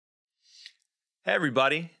Hey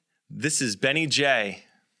everybody, this is Benny J.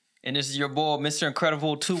 And this is your boy, Mr.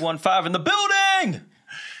 Incredible 215 in the building!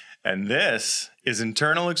 And this is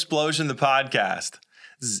Internal Explosion, the podcast.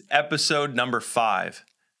 This is episode number 5,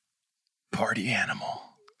 Party Animal.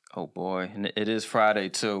 Oh boy, and it is Friday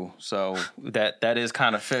too, so that is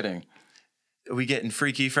kind of fitting. Are we getting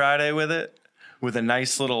Freaky Friday with it? With a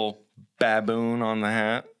nice little baboon on the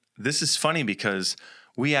hat? This is funny because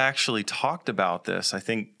we actually talked about this, I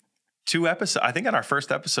think on our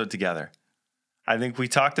first episode together. I think we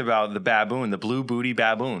talked about the baboon, the blue booty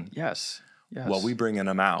baboon. Yes. Well, we bringing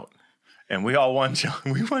them out. And we want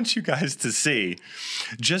you guys to see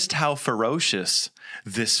just how ferocious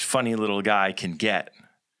this funny little guy can get.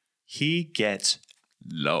 He gets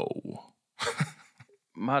low.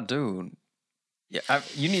 My dude. Yeah,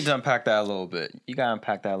 you need to unpack that a little bit. You got to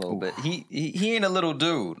unpack that a little bit. He ain't a little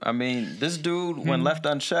dude. I mean, this dude, when left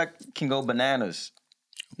unchecked, can go bananas.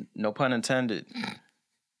 No pun intended.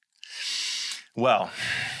 Well,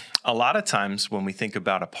 a lot of times when we think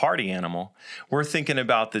about a party animal, we're thinking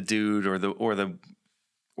about the dude or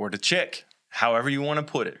the chick, however you want to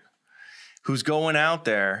put it, who's going out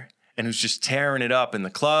there and who's just tearing it up in the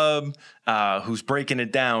club, who's breaking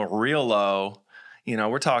it down real low. You know,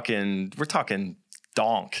 we're talking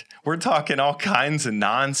donk. We're talking all kinds of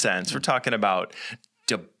nonsense. We're talking about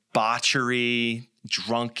debauchery,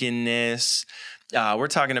 drunkenness. We're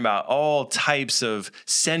talking about all types of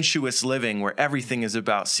sensuous living where everything is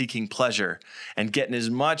about seeking pleasure and getting as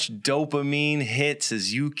much dopamine hits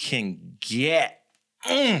as you can get.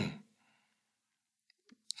 That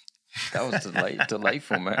was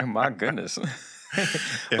delightful, man. My goodness.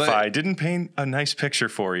 If I didn't paint a nice picture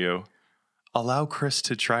for you, allow Chris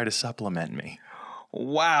to try to supplement me.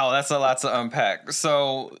 Wow, that's a lot to unpack.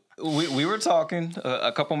 So we were talking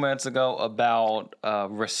a couple minutes ago about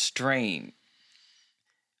restraint.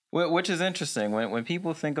 Which is interesting. When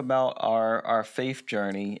people think about our faith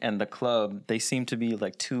journey and the club, they seem to be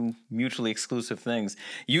like two mutually exclusive things.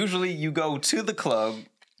 Usually you go to the club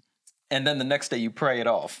and then the next day you pray it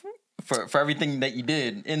off for everything that you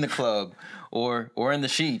did in the club or in the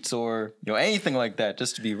sheets or anything like that,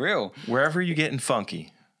 just to be real. Wherever you getting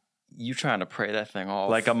funky. You trying to pray that thing off.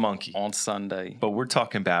 Like a monkey. On Sunday. But we're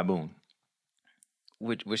talking baboon.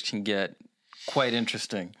 Which can get quite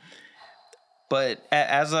interesting. But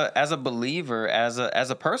as a believer, as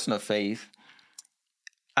a person of faith,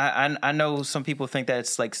 I know some people think that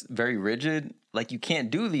it's like very rigid. Like you can't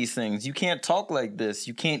do these things. You can't talk like this.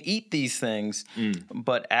 You can't eat these things.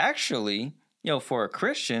 But actually, for a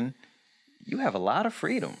Christian, you have a lot of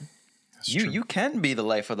freedom. You can be the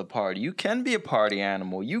life of the party. You can be a party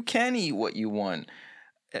animal. You can eat what you want.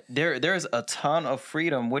 There's a ton of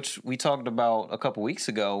freedom, which we talked about a couple weeks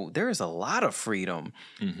ago. There is a lot of freedom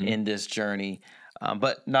in this journey,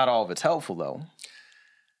 but not all of it's helpful, though.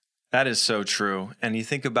 That is so true. And you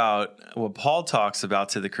think about what Paul talks about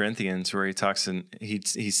to the Corinthians, where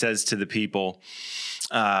he says to the people,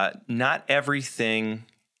 not everything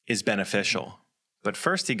is beneficial. But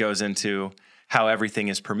first he goes into how everything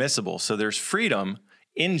is permissible. So there's freedom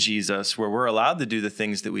in Jesus where we're allowed to do the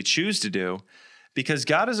things that we choose to do, because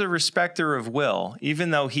God is a respecter of will,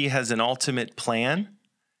 even though he has an ultimate plan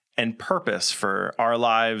and purpose for our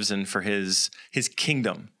lives and for his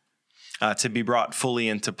kingdom to be brought fully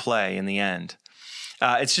into play in the end.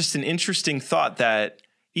 It's just an interesting thought that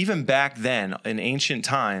even back then in ancient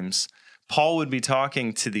times, Paul would be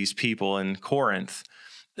talking to these people in Corinth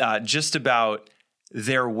just about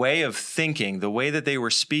their way of thinking, the way that they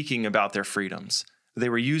were speaking about their freedoms. They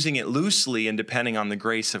were using it loosely and depending on the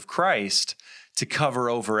grace of Christ to cover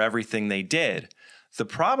over everything they did. The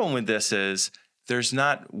problem with this is there's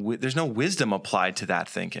no wisdom applied to that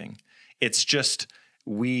thinking. It's just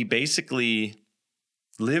we basically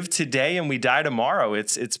live today and we die tomorrow.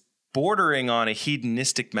 It's bordering on a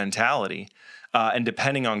hedonistic mentality and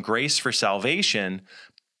depending on grace for salvation,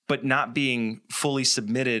 but not being fully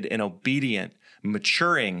submitted and obedient,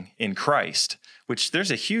 maturing in Christ, which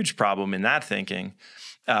there's a huge problem in that thinking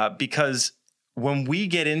because when we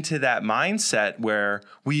get into that mindset where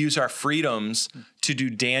we use our freedoms to do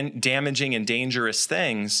damaging and dangerous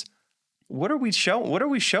things, what are we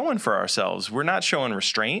showing for ourselves? We're not showing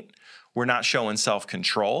restraint. We're not showing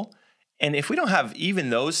self-control. And if we don't have even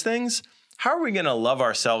those things, how are we going to love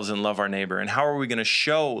ourselves and love our neighbor? And how are we going to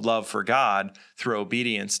show love for God through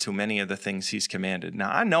obedience to many of the things he's commanded? Now,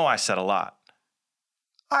 I know I said a lot.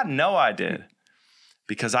 I know I did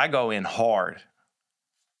because I go in hard.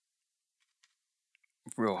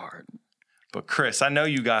 Real hard. But Chris, I know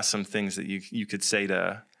you got some things that you could say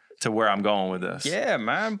to where I'm going with this. Yeah,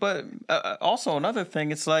 man. But also another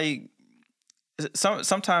thing, it's like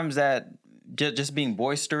sometimes that just being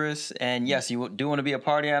boisterous. And yes, you do want to be a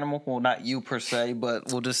party animal. Well, not you per se,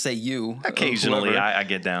 but we'll just say you. Occasionally, I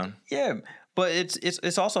get down. Yeah, but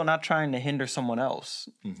it's also not trying to hinder someone else.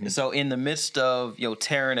 So in the midst of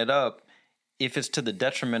tearing it up, if it's to the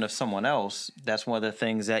detriment of someone else, that's one of the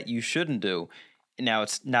things that you shouldn't do. Now,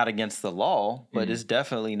 it's not against the law, but it's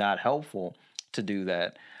definitely not helpful to do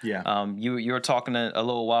that. Yeah. You were talking a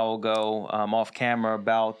little while ago off camera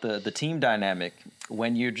about the team dynamic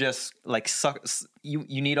when you're just like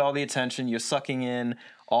you need all the attention, you're sucking in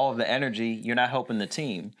all of the energy, you're not helping the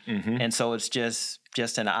team, and so it's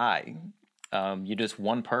just an I. You're just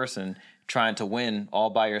one person trying to win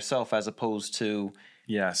all by yourself, as opposed to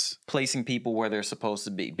placing people where they're supposed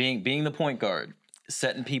to be, being the point guard,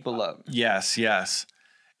 setting people up. Yes.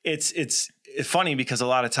 It's funny because a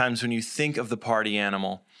lot of times when you think of the party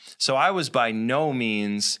animal, so I was by no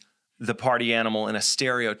means the party animal in a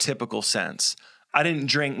stereotypical sense. I didn't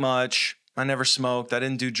drink much. I never smoked. I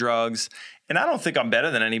didn't do drugs. And I don't think I'm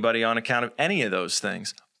better than anybody on account of any of those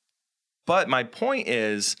things. But my point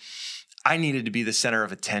is, I needed to be the center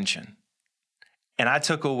of attention. And I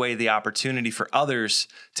took away the opportunity for others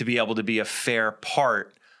to be able to be a fair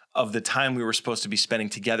part of the time we were supposed to be spending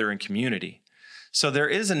together in community. So there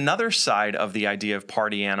is another side of the idea of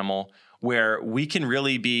party animal where we can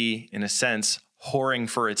really be, in a sense, whoring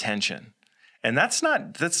for attention. And that's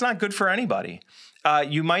not good for anybody.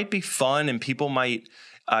 You might be fun and people might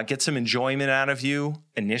get some enjoyment out of you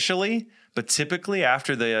initially, but typically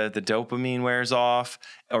after the dopamine wears off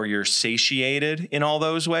or you're satiated in all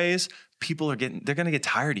those ways, they're going to get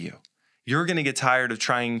tired of you. You're going to get tired of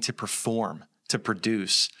trying to perform, to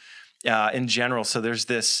produce in general. So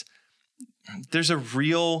there's a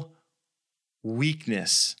real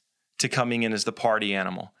weakness to coming in as the party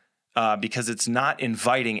animal because it's not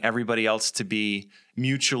inviting everybody else to be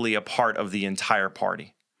mutually a part of the entire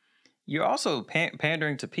party. You're also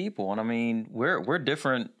pandering to people. And I mean, we're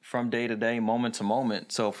different from day to day, moment to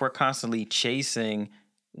moment. So if we're constantly chasing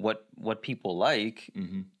what people like,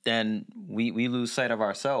 then we lose sight of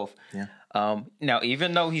ourselves. Yeah. Now,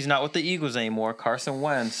 even though he's not with the Eagles anymore, Carson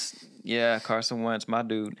Wentz, my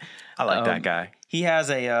dude. I like that guy. He has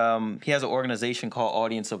an organization called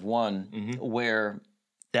Audience of One, where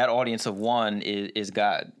that audience of one is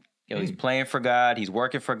God. He's playing for God, he's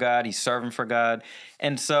working for God, he's serving for God.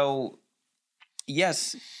 And so,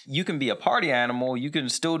 yes, you can be a party animal, you can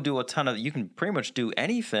still do you can pretty much do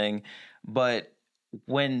anything, but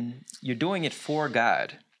when you're doing it for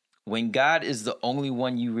God, when God is the only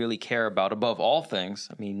one you really care about above all things,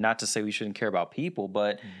 I mean, not to say we shouldn't care about people,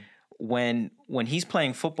 but when he's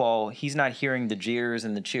playing football, he's not hearing the jeers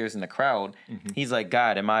and the cheers in the crowd. He's like,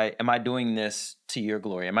 God, am I doing this to your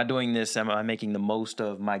glory? Am I doing this? Am I making the most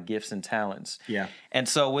of my gifts and talents? Yeah. And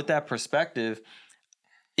so with that perspective,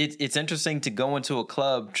 it's interesting to go into a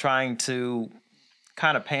club trying to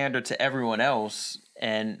kind of pander to everyone else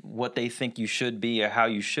and what they think you should be or how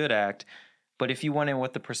you should act. But if you went in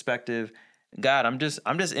with the perspective, God, I'm just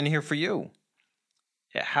in here for you.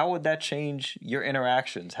 How would that change your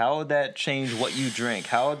interactions? How would that change what you drink?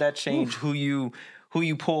 How would that change who you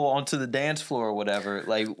pull onto the dance floor or whatever?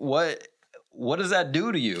 Like what does that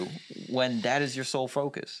do to you when that is your sole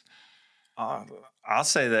focus? I'll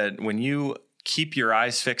say that when you keep your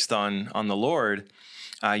eyes fixed on the Lord,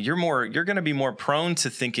 you're going to be more prone to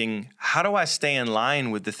thinking, how do I stay in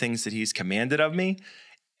line with the things that he's commanded of me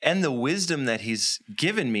and the wisdom that he's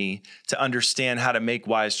given me to understand how to make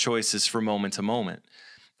wise choices from moment to moment.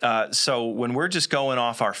 So when we're just going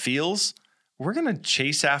off our feels, we're going to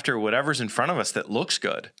chase after whatever's in front of us that looks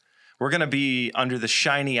good. We're going to be under the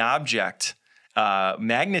shiny object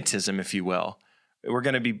magnetism, if you will. We're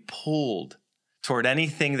going to be pulled toward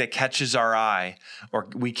anything that catches our eye or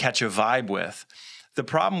we catch a vibe with. The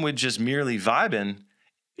problem with just merely vibing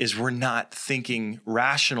is we're not thinking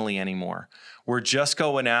rationally anymore. We're just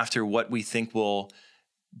going after what we think will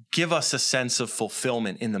give us a sense of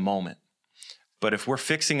fulfillment in the moment. But if we're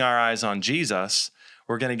fixing our eyes on Jesus,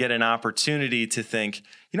 we're going to get an opportunity to think,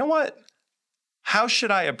 you know what? How should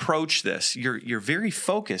I approach this? You're very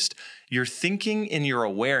focused. You're thinking in your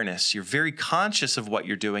awareness. You're very conscious of what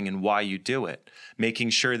you're doing and why you do it, making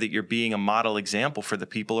sure that you're being a model example for the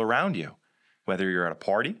people around you, whether you're at a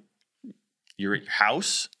party, you're at your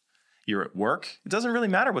house, you're at work. It doesn't really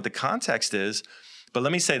matter what the context is. But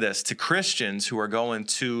let me say this, to Christians who are going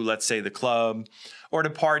to, let's say, the club or to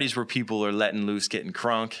parties where people are letting loose, getting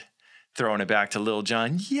crunk, throwing it back to Lil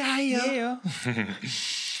Jon. Yeah.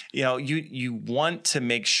 You want to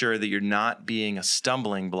make sure that you're not being a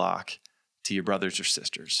stumbling block to your brothers or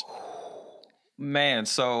sisters. Man,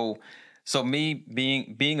 so So me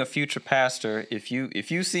being a future pastor, if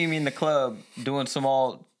you see me in the club doing some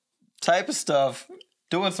all type of stuff,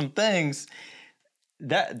 doing some things,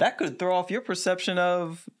 that could throw off your perception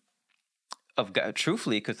of God.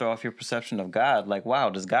 Truthfully, it could throw off your perception of God. Like, wow,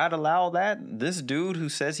 does God allow that? This dude who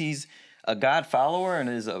says he's a God follower and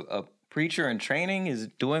is a preacher in training is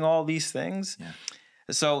doing all these things. Yeah.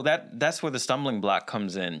 So that's where the stumbling block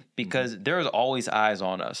comes in, because there's always eyes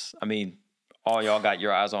on us. I mean, all y'all got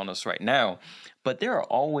your eyes on us right now, but there are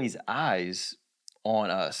always eyes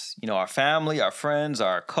on us. You know, our family, our friends,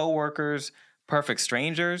 our coworkers, perfect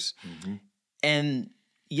strangers. And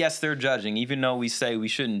yes, they're judging. Even though we say we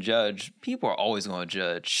shouldn't judge, people are always going to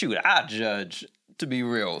judge. Shoot, I judge, to be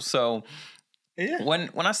real. So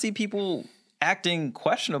when I see people acting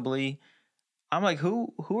questionably, I'm like,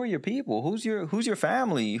 who are your people? Who's your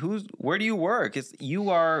family? Where do you work? You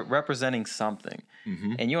are representing something,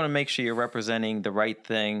 and you want to make sure you're representing the right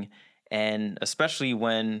thing. And especially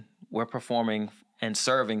when we're performing and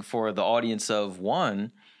serving for the audience of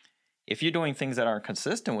one, if you're doing things that aren't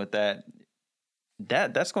consistent with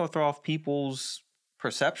that's going to throw off people's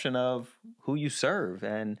perception of who you serve.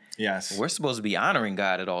 And yes, we're supposed to be honoring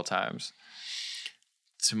God at all times.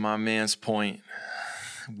 To my man's point,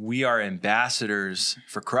 we are ambassadors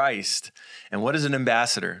for Christ. And what is an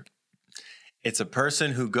ambassador? It's a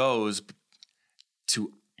person who goes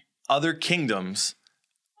to other kingdoms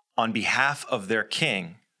on behalf of their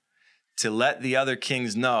king to let the other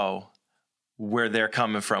kings know where they're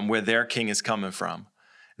coming from, where their king is coming from.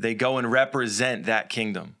 They go and represent that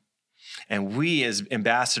kingdom. And we as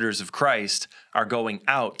ambassadors of Christ are going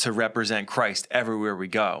out to represent Christ everywhere we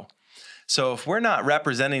go. So if we're not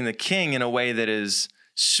representing the king in a way that is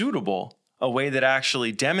suitable, a way that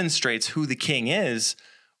actually demonstrates who the king is,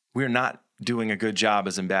 we're not doing a good job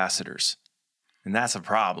as ambassadors. And that's a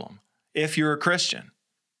problem if you're a Christian.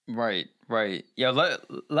 Right. Yeah,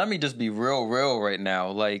 let me just be real right now.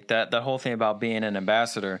 Like that whole thing about being an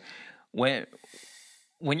ambassador, when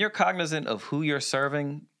you're cognizant of who you're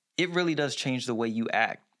serving, it really does change the way you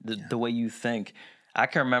act, the way you think. I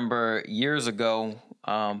can remember years ago,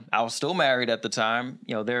 I was still married at the time.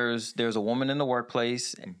 You know, there's a woman in the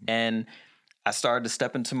workplace, and I started to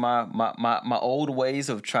step into my old ways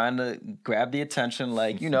of trying to grab the attention,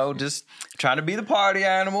 like, you know, just trying to be the party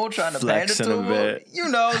animal, trying to flexing band it to a bit, you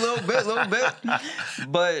know, a little bit.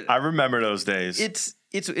 But I remember those days.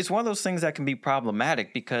 It's one of those things that can be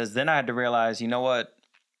problematic, because then I had to realize, you know what?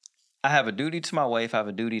 I have a duty to my wife. I have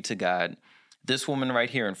a duty to God. This woman right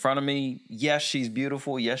here in front of me, yes, she's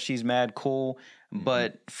beautiful. Yes, she's mad cool.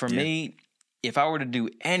 But for me, if I were to do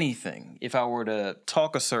anything, if I were to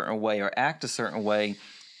talk a certain way or act a certain way,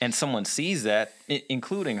 and someone sees that,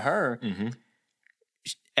 including her,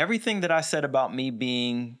 everything that I said about me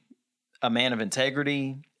being a man of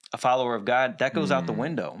integrity, a follower of God, that goes out the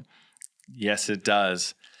window. Yes, it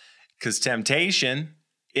does. Because temptation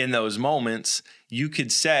in those moments, you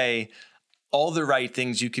could say all the right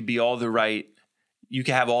things. You could be you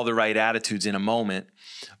could have all the right attitudes in a moment.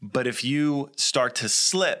 But if you start to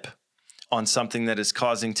slip on something that is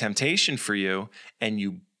causing temptation for you, and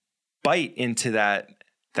you bite into that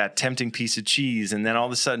tempting piece of cheese, and then all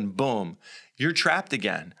of a sudden, boom, you're trapped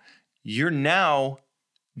again. You're now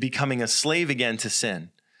becoming a slave again to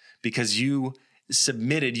sin because you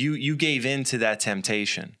submitted, you gave in to that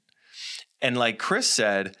temptation. And like Chris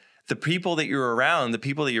said, the people that you're around, the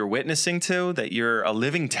people that you're witnessing to, that you're a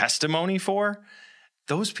living testimony for,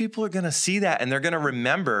 those people are going to see that, and they're going to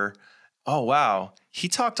remember, oh, wow, he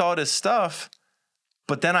talked all this stuff,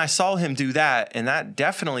 but then I saw him do that, and that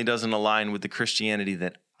definitely doesn't align with the Christianity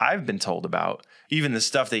that I've been told about, even the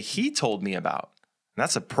stuff that he told me about. And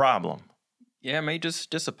that's a problem. Yeah, man,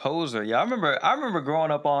 just a poser. Yeah, I remember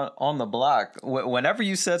growing up on the block. Whenever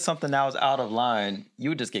you said something that was out of line, you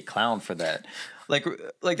would just get clowned for that. Like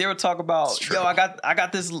they would talk about, yo, I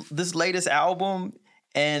got this latest album,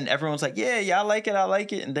 and everyone's like, yeah, I like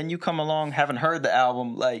it. And then you come along, haven't heard the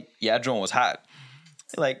album, like, yeah, that joint was hot.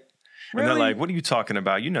 Like, really? And they're like, what are you talking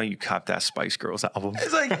about? You know, you copped that Spice Girls album.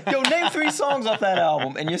 It's like, yo, name 3 songs off that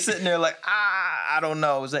album. And you're sitting there like, I don't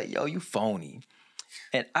know. It's like, yo, you phony.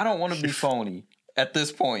 And I don't want to be phony at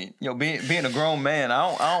this point. You know, being a grown man,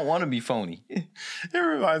 I don't want to be phony. It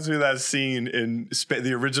reminds me of that scene in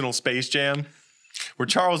the original Space Jam where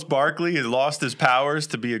Charles Barkley has lost his powers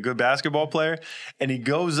to be a good basketball player, and he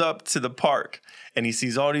goes up to the park and he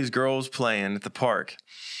sees all these girls playing at the park.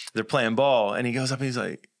 They're playing ball, and he goes up and he's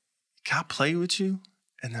like, can I play with you?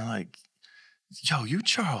 And they're like, yo, you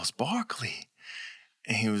Charles Barkley.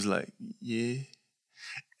 And he was like, yeah.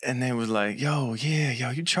 And they was like, yo,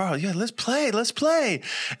 you Charles, yeah, let's play.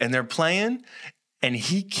 And they're playing, and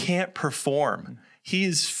he can't perform. He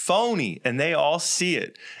is phony, and they all see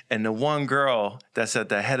it. And the one girl that's at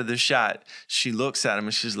the head of the shot, she looks at him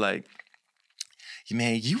and she's like,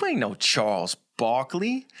 man, you ain't no Charles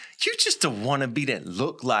Barkley. You just a wannabe that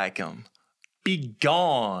look like him. Be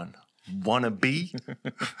gone, wannabe.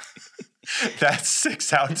 That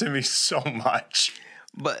sticks out to me so much.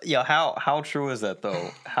 But how true is that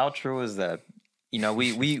though? How true is that? You know,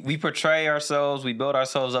 we portray ourselves, we build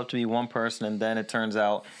ourselves up to be one person, and then it turns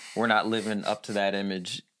out we're not living up to that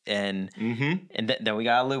image, and then we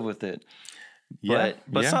gotta live with it.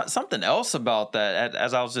 But something else about that,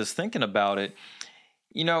 as I was just thinking about it,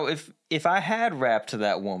 you know, if I had rapped to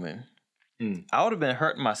that woman, I would have been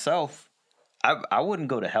hurting myself. I wouldn't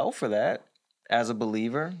go to hell for that as a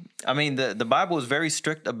believer. I mean, the Bible is very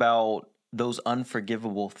strict about those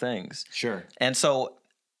unforgivable things. Sure. And so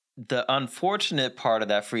the unfortunate part of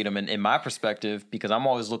that freedom, in my perspective, because I'm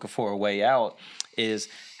always looking for a way out, is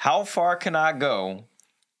how far can I go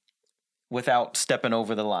without stepping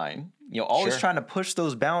over the line? You know, always trying to push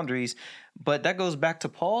those boundaries. But that goes back to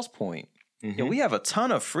Paul's point. You know, we have a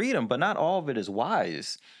ton of freedom, but not all of it is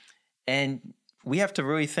wise. And we have to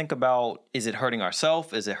really think about, is it hurting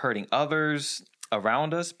ourselves? Is it hurting others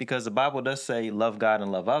around us? Because the Bible does say love God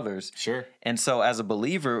and love others. Sure. And so as a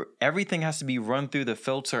believer, everything has to be run through the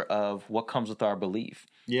filter of what comes with our belief.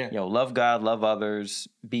 Yeah. You know, love God, love others,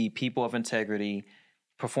 be people of integrity,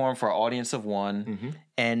 perform for an audience of one,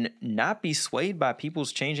 and not be swayed by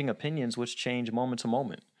people's changing opinions, which change moment to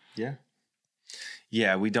moment. Yeah.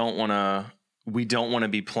 Yeah, we don't want to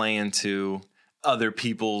be playing to other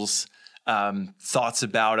people's thoughts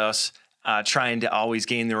about us, trying to always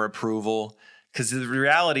gain their approval. Because the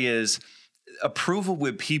reality is, approval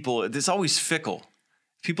with people, it's always fickle.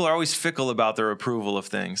 People are always fickle about their approval of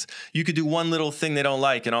things. You could do one little thing they don't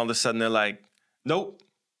like, and all of a sudden they're like, nope,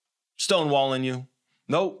 stonewalling you.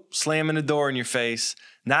 Nope, slamming the door in your face.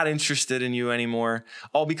 Not interested in you anymore.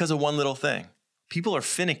 All because of one little thing. People are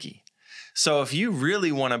finicky. So if you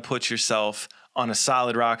really want to put yourself on a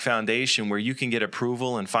solid rock foundation where you can get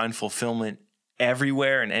approval and find fulfillment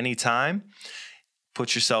everywhere and anytime,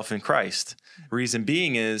 put yourself in Christ. Reason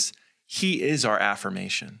being is he is our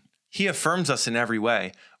affirmation. He affirms us in every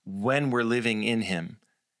way when we're living in him.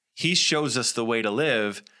 He shows us the way to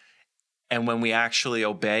live. And when we actually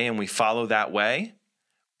obey and we follow that way,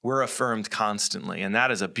 we're affirmed constantly. And that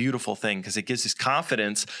is a beautiful thing because it gives us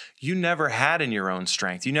confidence you never had in your own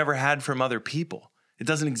strength. You never had from other people. It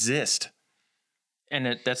doesn't exist.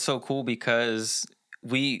 And that's so cool because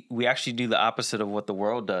we actually do the opposite of what the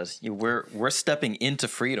world does. We're stepping into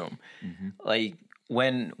freedom. Like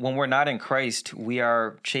when we're not in Christ, we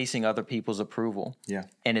are chasing other people's approval. Yeah.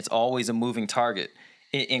 And it's always a moving target.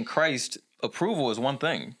 In Christ, approval is one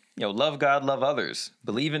thing. You know, love God, love others,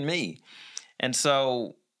 believe in me. And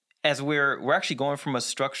so as we're actually going from a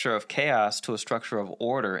structure of chaos to a structure of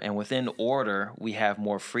order, and within order, we have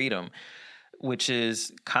more freedom, which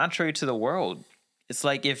is contrary to the world. It's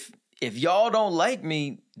like if y'all don't like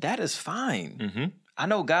me, that is fine. I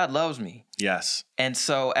know God loves me. Yes. And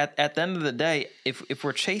so at the end of the day, if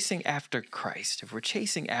we're chasing after Christ, if we're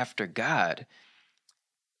chasing after God,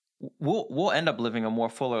 we'll end up living a more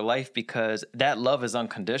fuller life because that love is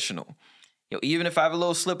unconditional. You know, even if I have a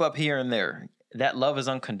little slip up here and there, that love is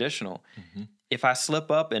unconditional. If I slip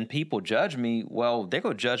up and people judge me, well, they're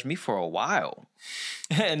going to judge me for a while.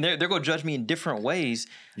 And they're going to judge me in different ways.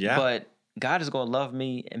 Yeah. But God is going to love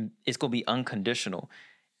me and it's going to be unconditional.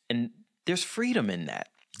 And there's freedom in that.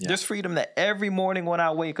 Yeah. There's freedom that every morning when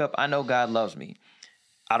I wake up, I know God loves me.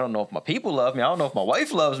 I don't know if my people love me. I don't know if my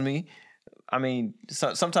wife loves me. I mean,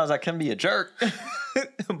 sometimes I can be a jerk,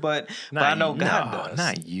 but I know God does.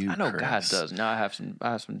 Not you. I know Chris. God does. Now I have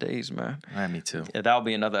some days, man. Yeah, me too. Yeah, that'll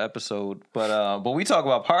be another episode. But we talk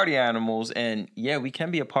about party animals, and yeah, we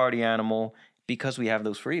can be a party animal because we have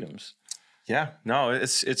those freedoms. Yeah, no,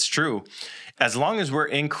 it's true. As long as we're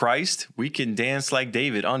in Christ, we can dance like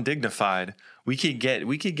David, undignified. We could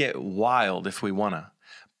get wild if we wanna,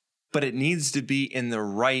 but it needs to be in the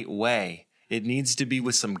right way. It needs to be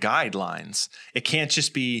with some guidelines. It can't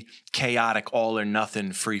just be chaotic, all or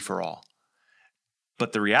nothing, free for all.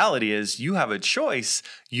 But the reality is you have a choice.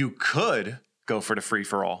 You could go for the free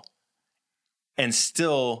for all and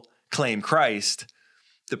still claim Christ.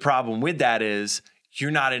 The problem with that is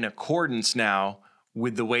you're not in accordance now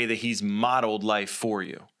with the way that he's modeled life for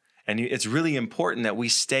you. And it's really important that we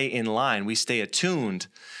stay in line. We stay attuned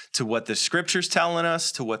to what the scripture's telling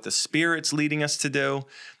us, to what the Spirit's leading us to do.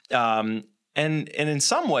 And in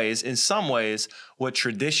some ways, what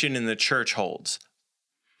tradition in the church holds.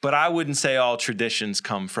 But I wouldn't say all traditions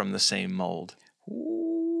come from the same mold.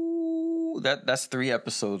 Ooh, Ooh, that's 3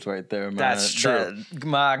 episodes right there, man. That's true.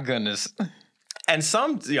 My goodness. And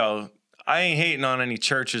some, I ain't hating on any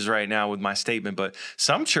churches right now with my statement, but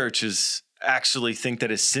some churches actually think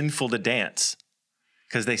that it's sinful to dance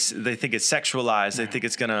because they think it's sexualized. They think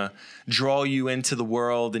it's going to draw you into the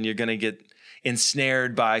world and you're going to get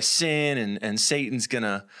ensnared by sin and Satan's going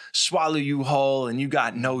to swallow you whole and you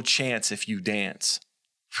got no chance if you dance.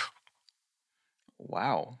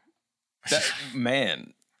 Wow.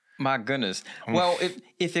 Man, my goodness. Well,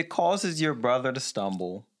 if it causes your brother to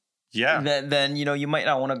stumble, then you might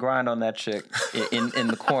not want to grind on that chick in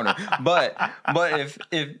the corner. But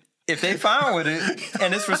if they fine with it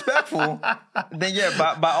and it's respectful, then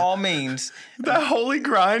yeah, by all means. The holy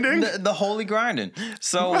grinding? The holy grinding.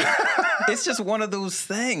 So it's just one of those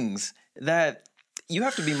things that you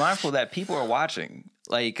have to be mindful that people are watching.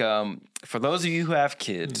 Like, for those of you who have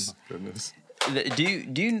kids. Oh, my goodness. Do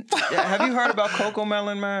you have you heard about Coco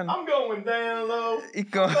Melon, man? I'm going down low.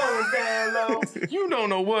 Going down low. You don't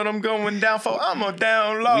know what I'm going down for. I'm a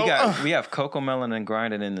down low. We have Coco Melon and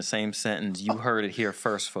grinding in the same sentence. You heard it here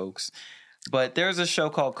first, folks. But there's a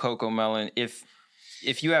show called Coco Melon. If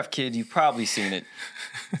you have kids, you've probably seen it.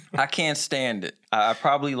 I can't stand it. I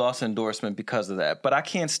probably lost endorsement because of that. But I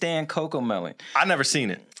can't stand Coco Melon. I've never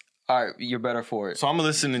seen it. All right, you're better for it. So I'm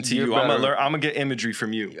listening to you. I'm gonna get imagery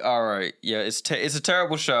from you. All right, yeah, it's a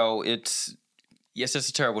terrible show. It's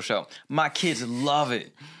a terrible show. My kids love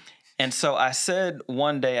it, and so I said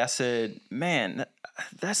one day, man,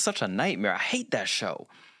 that's such a nightmare. I hate that show.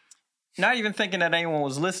 Not even thinking that anyone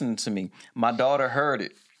was listening to me. My daughter heard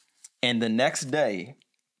it, and the next day,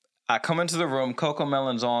 I come into the room. Coco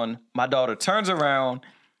Melon's on. My daughter turns around.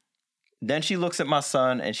 Then she looks at my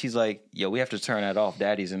son and she's like, yo, we have to turn that off.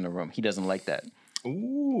 Daddy's in the room. He doesn't like that.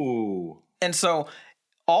 Ooh. And so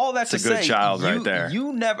all that That's a good child right there.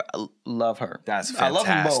 You never love her. That's fantastic. I love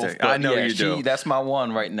them both. I know you do. That's my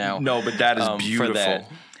one right now. No, but that is beautiful. That.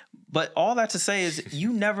 But all that to say is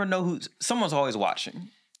you never know someone's always watching.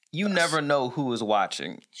 You never know who is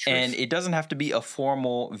watching. Truth. And it doesn't have to be a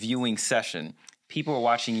formal viewing session. People are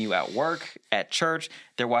watching you at work, at church.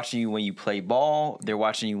 They're watching you when you play ball. They're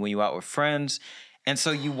watching you when you're out with friends. And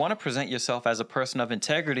so you want to present yourself as a person of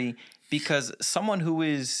integrity because someone who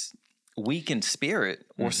is weak in spirit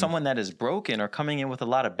or someone that is broken or coming in with a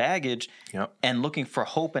lot of baggage and looking for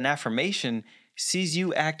hope and affirmation sees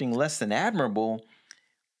you acting less than admirable.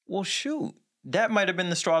 Well, shoot, that might have been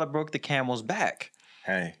the straw that broke the camel's back.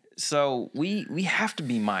 Hey. So we have to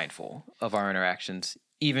be mindful of our interactions,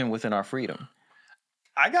 even within our freedom.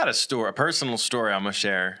 I got a personal story I'm gonna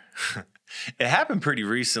share. It happened pretty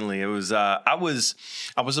recently. It was I was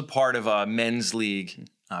a part of a men's league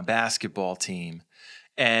basketball team,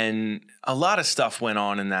 and a lot of stuff went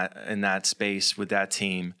on in that space with that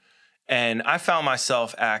team, and I found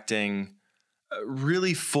myself acting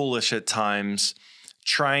really foolish at times,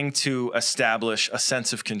 trying to establish a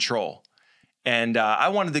sense of control, and I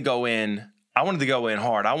wanted to go in. I wanted to go in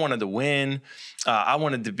hard. I wanted to win. I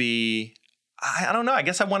wanted to be. I don't know. I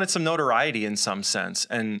guess I wanted some notoriety in some sense.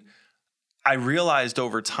 And I realized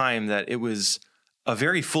over time that it was a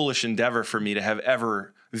very foolish endeavor for me to have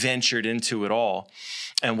ever ventured into it all.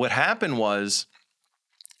 And what happened was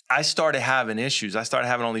I started having issues. I started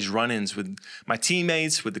having all these run-ins with my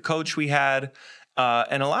teammates, with the coach we had.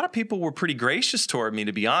 And a lot of people were pretty gracious toward me,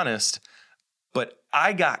 to be honest. But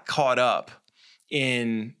I got caught up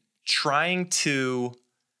in trying to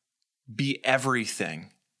be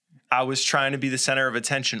everything. I was trying to be the center of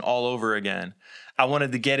attention all over again. I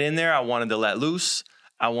wanted to get in there. I wanted to let loose.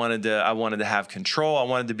 I wanted to have control. I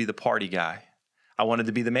wanted to be the party guy. I wanted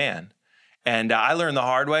to be the man. And I learned the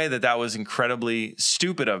hard way that was incredibly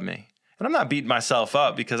stupid of me. And I'm not beating myself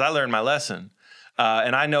up because I learned my lesson.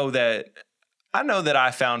 And I know that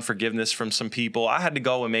I found forgiveness from some people. I had to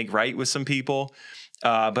go and make right with some people.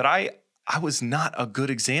 But I was not a good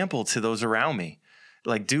example to those around me.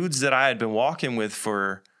 Like dudes that I had been walking with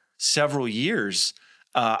for several years,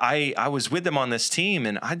 I was with them on this team,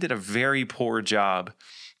 and I did a very poor job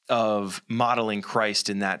of modeling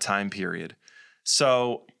Christ in that time period.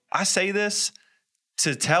 So I say this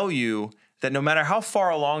to tell you that no matter how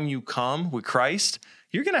far along you come with Christ,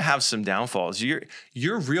 you're going to have some downfalls.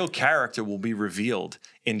 Your real character will be revealed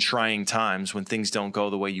in trying times when things don't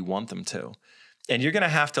go the way you want them to. And you're going to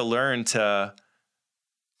have to learn to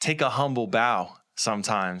take a humble bow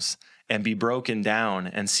sometimes and be broken down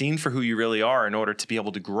and seen for who you really are in order to be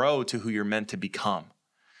able to grow to who you're meant to become.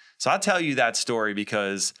 So I tell you that story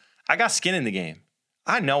because I got skin in the game.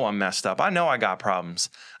 I know I'm messed up. I know I got problems.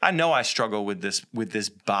 I know I struggle with this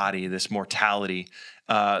body, this mortality,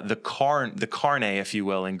 the carne, if you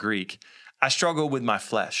will, in Greek. I struggle with my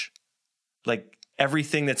flesh. like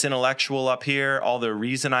everything that's intellectual up here, all the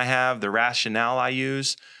reason I have, the rationale I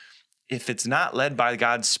use, if it's not led by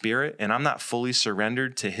God's Spirit and I'm not fully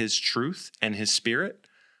surrendered to his truth and his Spirit,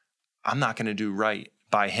 I'm not going to do right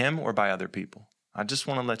by him or by other people. I just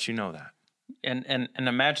want to let you know that. And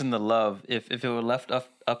imagine the love if it were left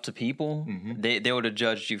up to people, they would have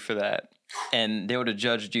judged you for that, and they would have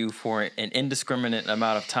judged you for an indiscriminate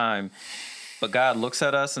amount of time. But God looks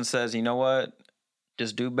at us and says, you know what?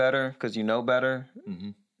 Just do better because you know better.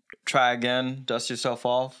 Try again. Dust yourself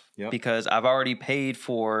off because I've already paid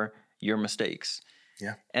for your mistakes.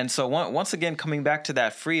 Yeah. And so once again, coming back to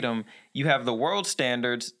that freedom, you have the world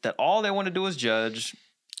standards that all they want to do is judge,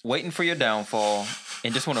 waiting for your downfall,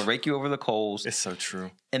 and just want to rake you over the coals. It's so true.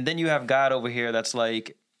 And then you have God over here that's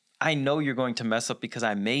like, I know you're going to mess up because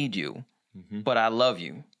I made you, but I love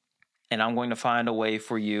you. And I'm going to find a way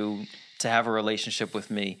for you to have a relationship with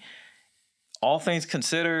me. All things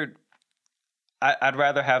considered, I'd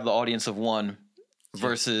rather have the audience of 1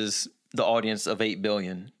 versus the audience of 8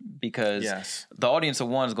 billion, because the audience of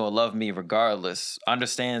 1 is going to love me regardless,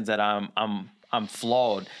 understands that I'm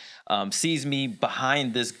flawed, sees me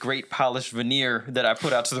behind this great polished veneer that I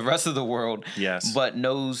put out to the rest of the world, but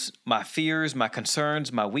knows my fears, my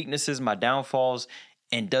concerns, my weaknesses, my downfalls,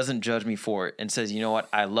 and doesn't judge me for it and says, you know what,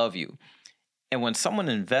 I love you. And when someone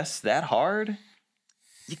invests that hard,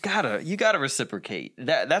 you gotta reciprocate.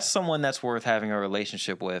 That's someone that's worth having a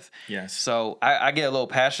relationship with. Yes. So I get a little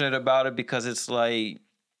passionate about it because it's like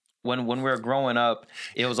when we were growing up,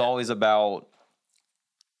 it was always about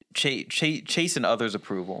chasing others'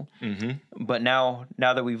 approval. But now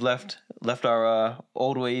that we've left our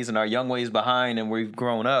old ways and our young ways behind, and we've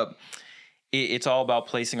grown up, it's all about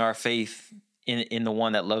placing our faith in the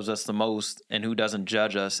one that loves us the most and who doesn't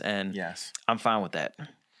judge us. And I'm fine with that.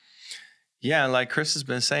 Yeah, and like Chris has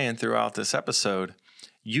been saying throughout this episode,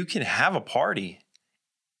 you can have a party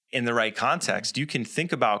in the right context. You can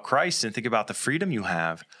think about Christ and think about the freedom you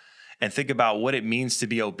have and think about what it means to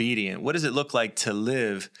be obedient. What does it look like to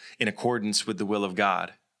live in accordance with the will of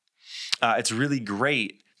God? It's really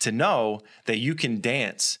great to know that you can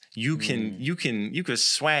dance, you could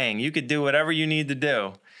swang, you could do whatever you need to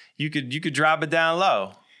do. You could drop it down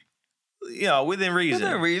low. You know, within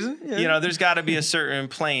reason. Yeah. You know, there's got to be a certain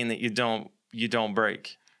plane that you don't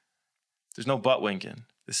break. There's no butt winking.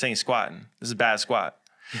 This ain't squatting. This is a bad squat.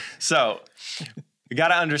 So you got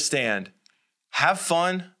to understand, have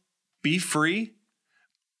fun, be free,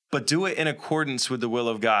 but do it in accordance with the will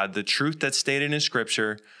of God, the truth that's stated in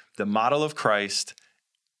Scripture, the model of Christ.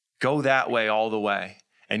 Go that way all the way,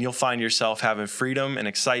 and you'll find yourself having freedom and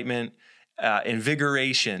excitement,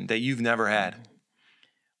 invigoration that you've never had.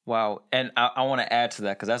 Wow. And I want to add to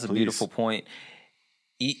that because that's a beautiful point.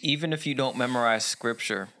 Even if you don't memorize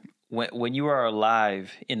Scripture, when you are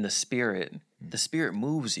alive in the Spirit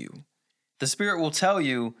moves you. The Spirit will tell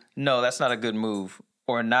you, no, that's not a good move.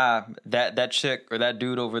 Or nah, that chick or that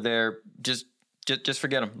dude over there, just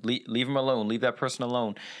forget him. Leave him alone. Leave that person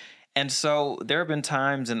alone. And so there have been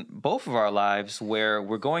times in both of our lives where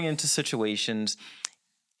we're going into situations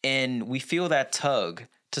and we feel that tug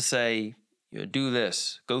to say, do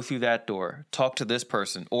this, go through that door, talk to this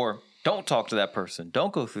person, or don't talk to that person,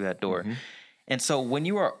 don't go through that door. And so when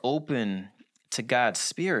you are open to God's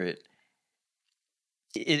Spirit,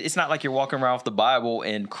 it's not like you're walking around with the Bible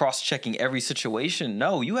and cross-checking every situation.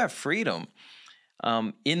 No, you have freedom.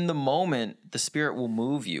 In the moment, the Spirit will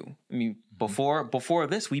move you. I mean, before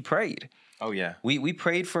this, we prayed. Oh, yeah. We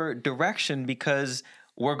prayed for direction because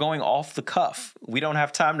we're going off the cuff. We don't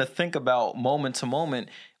have time to think about moment to moment.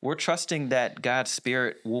 We're trusting that God's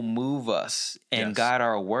Spirit will move us and guide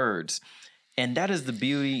our words. And that is the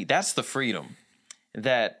beauty. That's the freedom,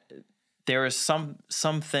 that there is some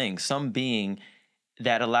being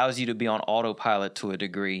that allows you to be on autopilot to a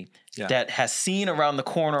degree, that has seen around the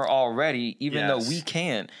corner already, even though we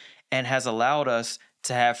can't, and has allowed us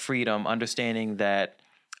to have freedom, understanding that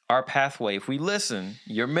our pathway, if we listen,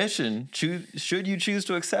 your mission, should you choose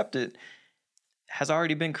to accept it, has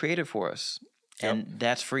already been created for us. And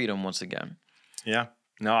that's freedom once again. Yeah.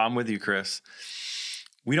 No, I'm with you, Chris.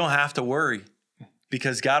 We don't have to worry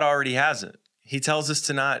because God already has it. He tells us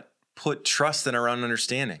to not put trust in our own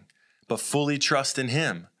understanding, but fully trust in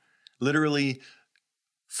him. Literally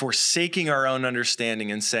forsaking our own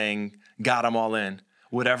understanding and saying, God, I'm all in.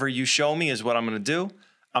 Whatever you show me is what I'm going to do.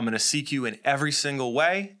 I'm going to seek you in every single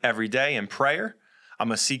way, every day in prayer. I'm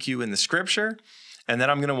going to seek you in the Scripture, and then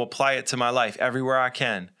I'm going to apply it to my life everywhere I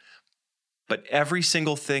can. But every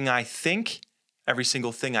single thing I think, every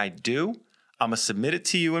single thing I do, I'm going to submit it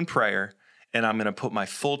to you in prayer, and I'm going to put my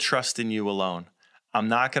full trust in you alone. I'm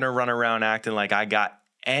not going to run around acting like I got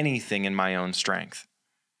anything in my own strength.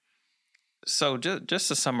 So just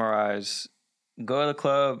to summarize, go to the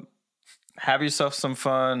club, have yourself some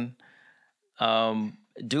fun,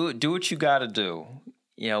 do what you got to do.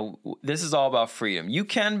 This is all about freedom. You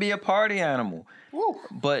can be a party animal,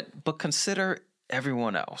 but consider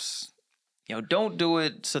everyone else. Don't do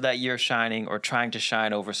it so that you're shining or trying to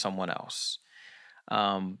shine over someone else.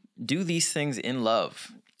 Do these things in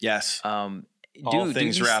love. Yes. All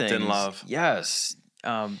things wrapped in love. Yes.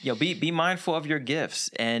 Be mindful of your gifts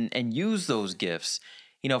and use those gifts,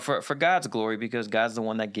 for God's glory, because God's the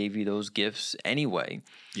one that gave you those gifts anyway.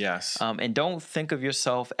 Yes. And don't think of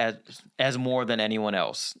yourself as more than anyone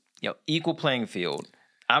else. Equal playing field.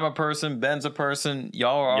 I'm a person, Ben's a person,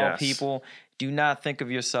 y'all are all people. Do not think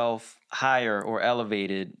of yourself higher or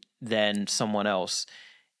elevated than someone else.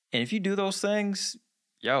 And if you do those things,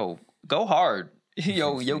 go hard.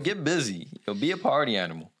 Get busy. Be a party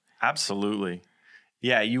animal. Absolutely.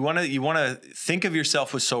 Yeah, you want to think of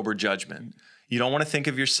yourself with sober judgment. You don't want to think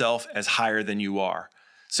of yourself as higher than you are.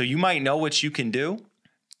 So you might know what you can do.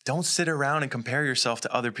 Don't sit around and compare yourself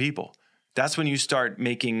to other people. That's when you start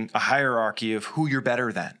making a hierarchy of who you're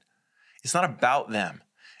better than. It's not about them.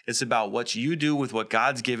 It's about what you do with what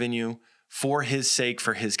God's given you for his sake,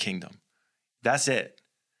 for his kingdom. That's it.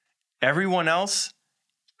 Everyone else,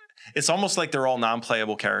 it's almost like they're all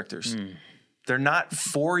non-playable characters. They're not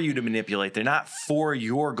for you to manipulate. They're not for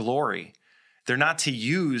your glory. They're not to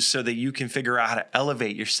use so that you can figure out how to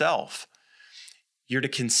elevate yourself. You're to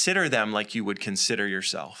consider them like you would consider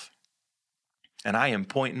yourself. And I am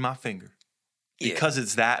pointing my finger because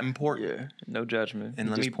it's that important. Yeah, no judgment. And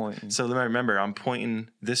pointing. So let me remember, I'm pointing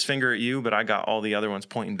this finger at you, but I got all the other ones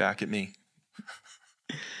pointing back at me.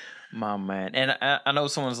 My man. And I know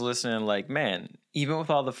someone's listening like, man, even with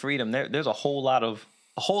all the freedom, there's a whole lot of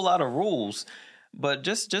rules. But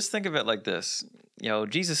just think of it like this.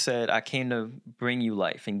 Jesus said, I came to bring you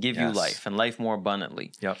life and give you life and life more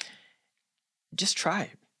abundantly. Yep. Just try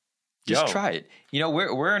it. Just try it.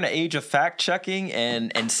 We're in an age of fact checking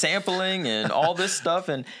and sampling and all this stuff.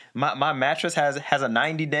 And my mattress has a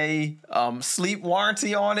 90-day sleep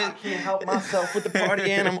warranty on it. I can't help myself with the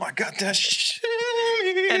party animal. I got that shit.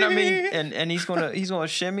 And I mean, and he's gonna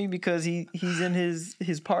shimmy because he's in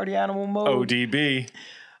his party animal mode. ODB.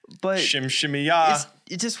 But shimmy ya.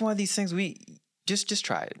 It's just one of these things. We just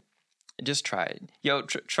try it. Just try it.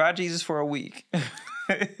 Try Jesus for a week.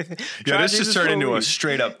 This just turned into a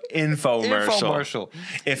straight up infomercial.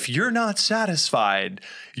 If you're not satisfied,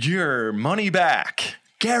 your money back,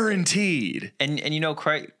 guaranteed. And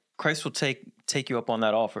Christ will take you up on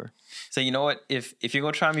that offer. Say, you know what? If you're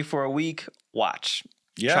gonna try me for a week, watch.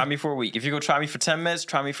 Yeah. Try me for a week. If you're gonna try me for 10 minutes,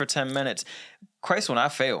 try me for 10 minutes. Christ will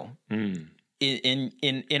not fail.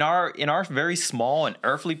 In our very small and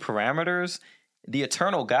earthly parameters, the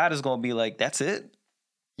eternal God is gonna be like, that's it?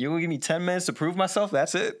 You're gonna give me 10 minutes to prove myself?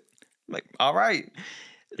 That's it? Like, all right.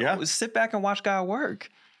 Yeah. Sit back and watch God work.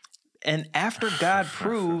 And after God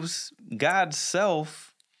proves God's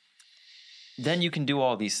self, then you can do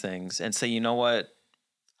all these things and say, you know what?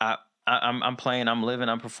 I'm playing, I'm living,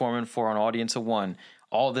 I'm performing for an audience of one.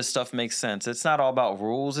 All this stuff makes sense. It's not all about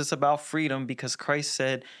rules. It's about freedom, because Christ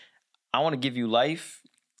said, I want to give you life.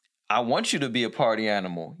 I want you to be a party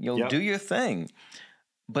animal. Do your thing,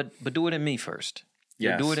 but do it in me first.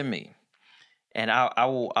 Yes. Do it in me, and I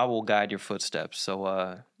will guide your footsteps. So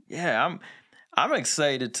I'm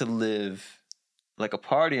excited to live like a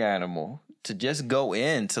party animal, to just go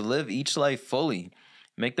in, to live each life fully,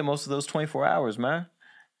 make the most of those 24 hours, man.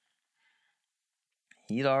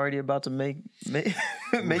 He's already about to make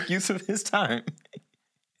use of his time.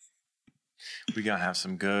 We're going to have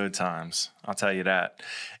some good times. I'll tell you that.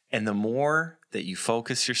 And the more that you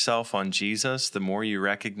focus yourself on Jesus, the more you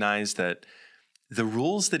recognize that the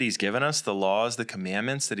rules that he's given us, the laws, the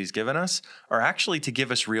commandments that he's given us, are actually to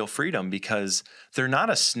give us real freedom, because they're not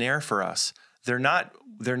a snare for us. They're not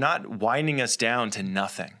winding us down to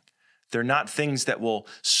nothing. They're not things that will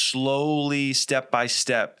slowly, step by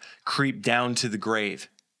step, creep down to the grave.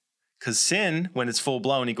 Because sin, when it's full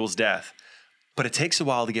blown, equals death. But it takes a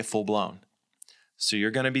while to get full blown. So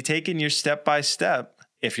you're going to be taking your step by step,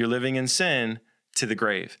 if you're living in sin, to the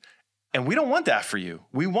grave. And we don't want that for you.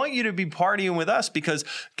 We want you to be partying with us, because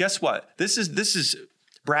guess what? This is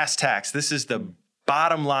brass tacks. This is the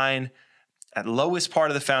bottom line, at lowest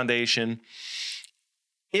part of the foundation.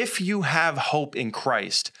 If you have hope in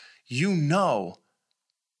Christ, you know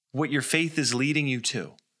what your faith is leading you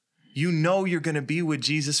to. You know you're going to be with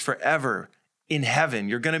Jesus forever in heaven.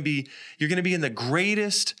 You're going to be in the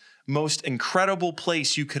greatest, most incredible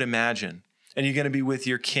place you could imagine. And you're going to be with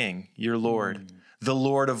your King, your Lord, the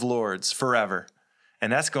Lord of Lords forever.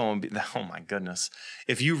 And that's going to be, oh my goodness.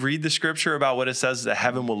 If you read the scripture about what it says that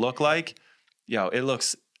heaven will look like, it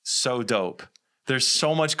looks so dope. There's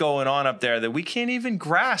so much going on up there that we can't even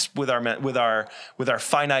grasp with our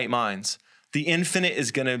finite minds. The infinite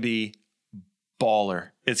is going to be baller.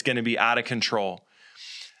 It's going to be out of control.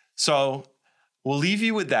 So we'll leave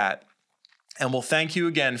you with that. And we'll thank you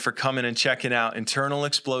again for coming and checking out Internal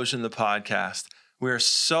Explosion, the podcast. We're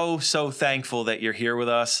so, so thankful that you're here with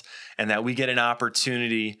us and that we get an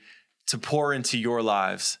opportunity to pour into your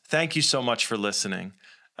lives. Thank you so much for listening.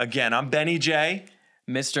 Again, I'm Benny J.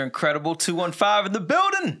 Mr. Incredible 215 in the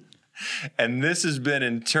building. And this has been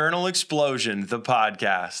Internal Explosion, the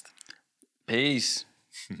podcast. Peace.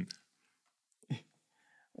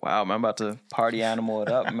 Wow, man, I'm about to party animal it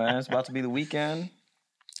up, man. It's about to be the weekend.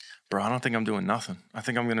 Bro, I don't think I'm doing nothing. I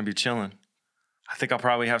think I'm going to be chilling. I think I'll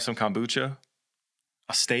probably have some kombucha,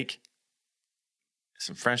 a steak,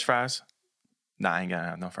 some French fries. Nah, I ain't going to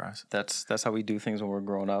have no fries. That's how we do things when we're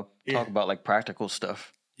growing up. Talk about like practical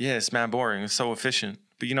stuff. Yeah, it's mad boring. It's so efficient.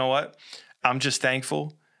 But you know what? I'm just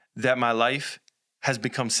thankful that my life has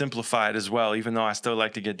become simplified as well, even though I still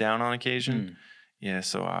like to get down on occasion. Yeah,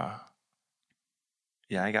 so, I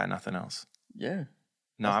got nothing else. Yeah.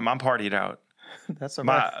 No, I'm partied out. That's all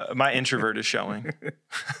right. My introvert is showing.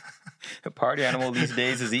 A party animal these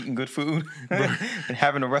days is eating good food and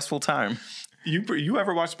having a restful time. You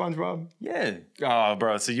ever watch SpongeBob? Yeah. Oh,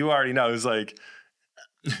 bro. So you already know. It's like,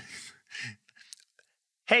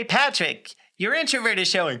 hey, Patrick, your introvert is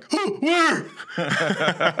showing. Where?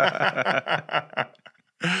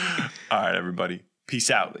 All right, everybody. Peace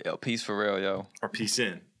out. Yo, peace for real, yo. Or peace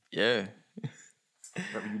in. Yeah.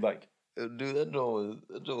 Whatever you like. Dude, that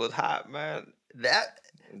joint was hot, man. That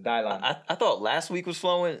Dylan. I thought last week was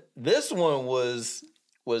flowing. This one was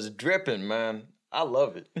dripping, man. I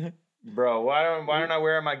love it. Bro, why don't I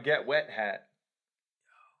wear my Get Wet hat?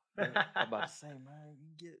 I'm about to say, man,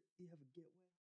 you have a